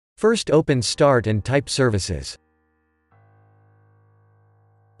First open Start and type Services.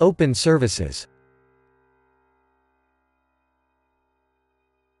 Open Services.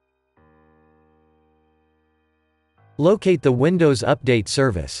 Locate the Windows Update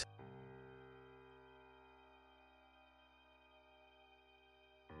service.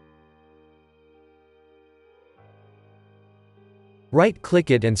 Right-click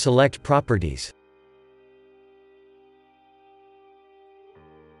it and select Properties.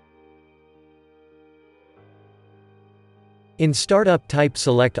 In Startup type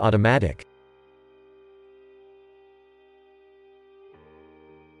select Automatic.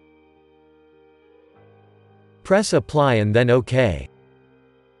 Press Apply and then OK.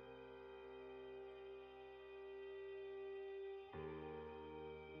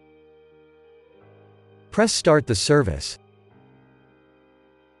 Press Start the service.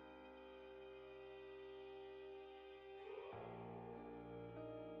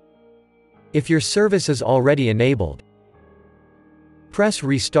 If your service is already enabled, press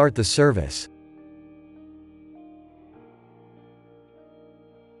Restart the service.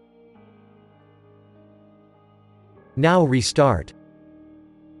 Now restart.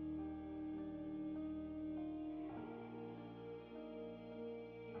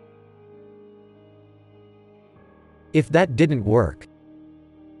 If that didn't work,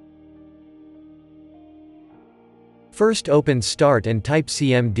 first open Start and type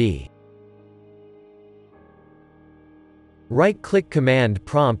CMD. Right-click Command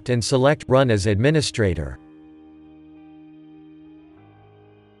Prompt and select Run as Administrator.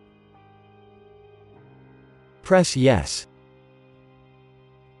 Press Yes.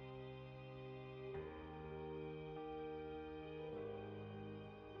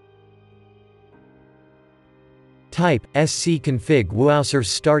 Type sc-config wuauserv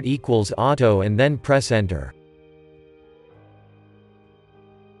start equals auto and then press Enter.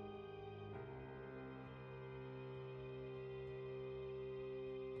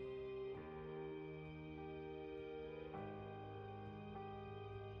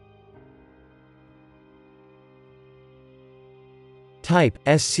 Type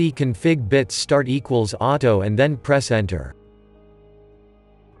sc-config bits start equals auto and then press Enter.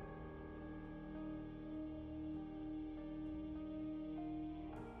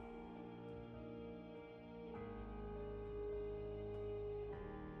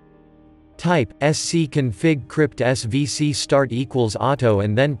 Type sc-config cryptSvc start equals auto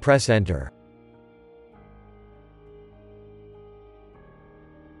and then press Enter.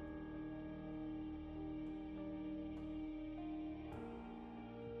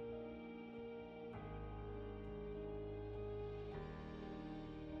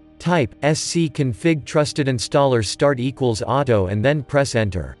 Type sc-config trusted installer start equals auto and then press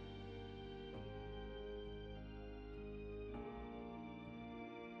Enter.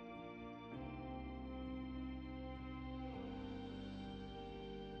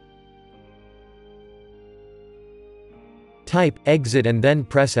 Type exit and then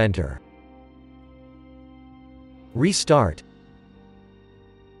press Enter. Restart.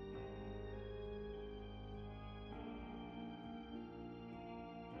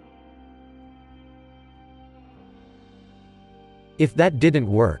 If that didn't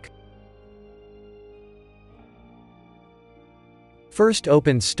work, first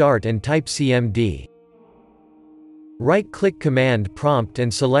open Start and type CMD. Right-click Command Prompt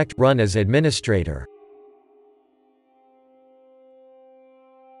and select Run as Administrator.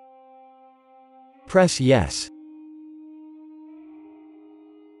 Press Yes.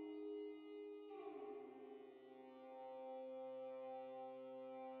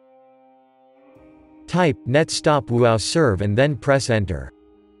 Type netstop wuauserv and then press Enter.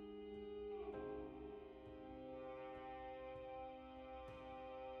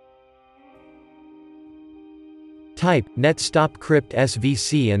 Type netstop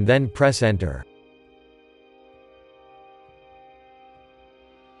cryptSvc and then press Enter.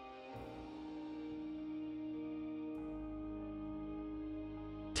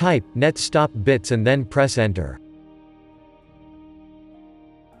 Type netstop bits and then press Enter.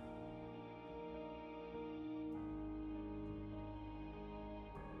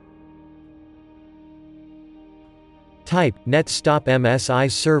 Type netstop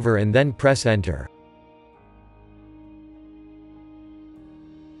msiserver and then press Enter.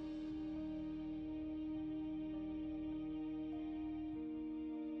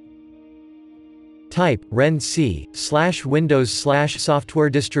 Type Ren C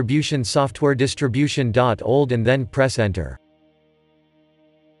 /Windows/SoftwareDistribution.old and then press Enter.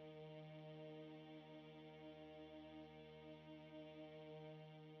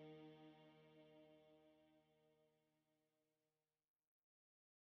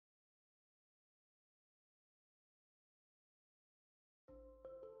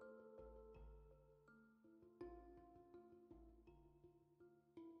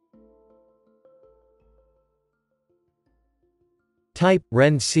 Type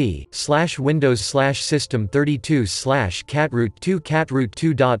Ren C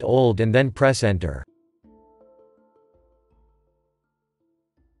 /Windows/System32/catroot2 and then press Enter.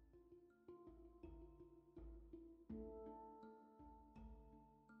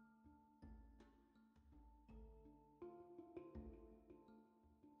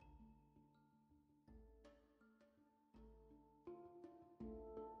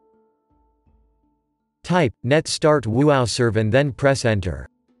 Type net start wuauserv and then press Enter.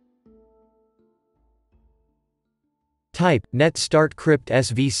 Type net start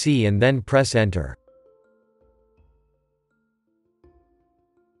cryptSvc and then press Enter.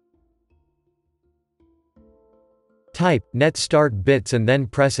 Type net start bits and then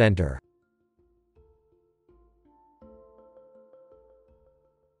press Enter.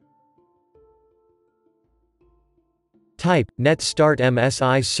 Type net start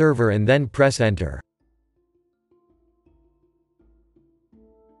msiserver and then press Enter.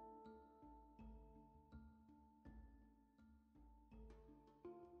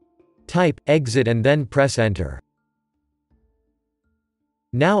 Type exit and then press Enter.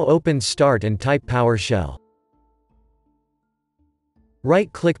 Now open Start and type PowerShell.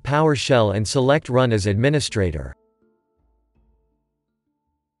 Right-click PowerShell and select Run as administrator.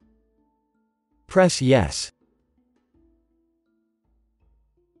 Press Yes.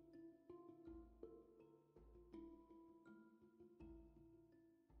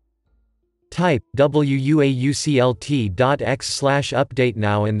 Type wuauserv.x/update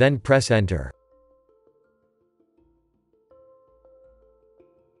now and then press Enter.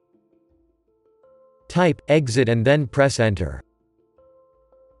 Type exit and then press Enter.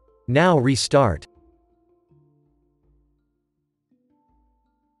 Now restart.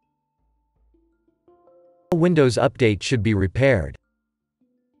 Windows Update should be repaired.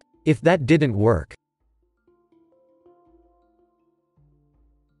 If that didn't work,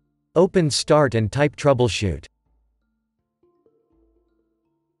 open Start and type Troubleshoot.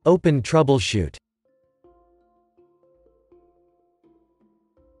 Open Troubleshoot.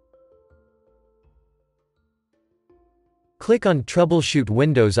 Click on Troubleshoot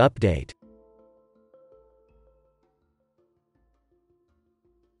Windows Update.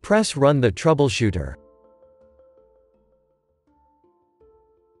 Press Run the troubleshooter.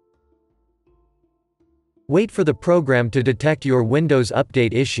 Wait for the program to detect your Windows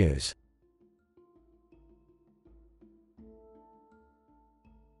Update issues.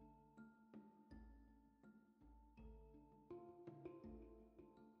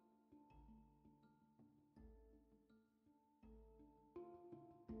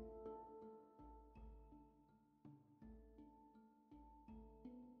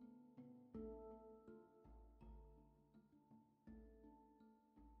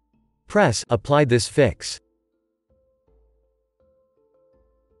 Press Apply this fix.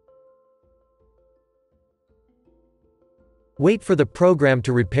 Wait for the program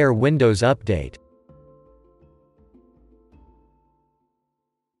to repair Windows Update.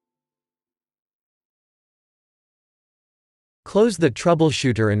 Close the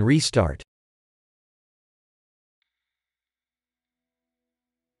troubleshooter and restart.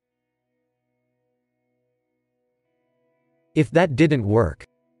 If that didn't work,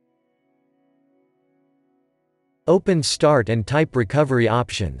 open Start and type Recovery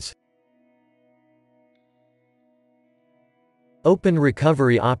Options. Open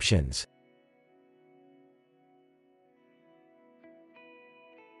Recovery Options.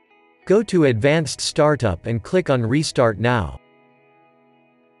 Go to Advanced Startup and click on Restart Now.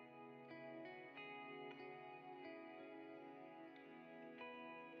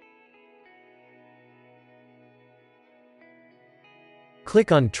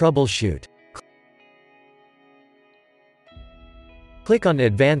 Click on Troubleshoot. Click on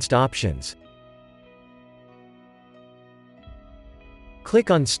Advanced Options.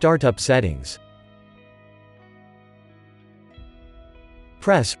 Click on Startup Settings.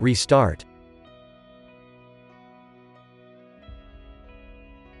 Press Restart.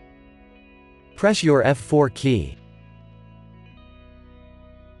 Press your F4 key.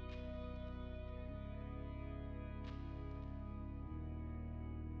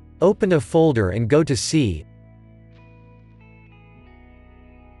 Open a folder and go to C.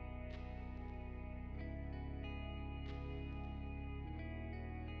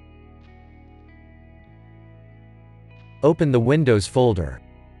 Open the Windows folder.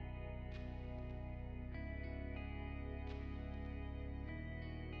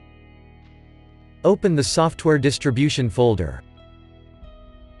 Open the Software Distribution folder.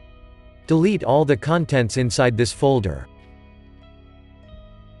 Delete all the contents inside this folder.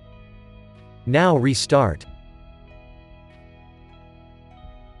 Now restart.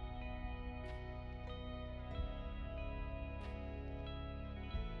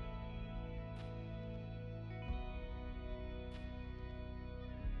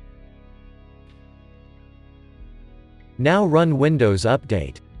 Now run Windows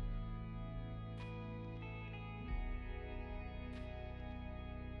Update.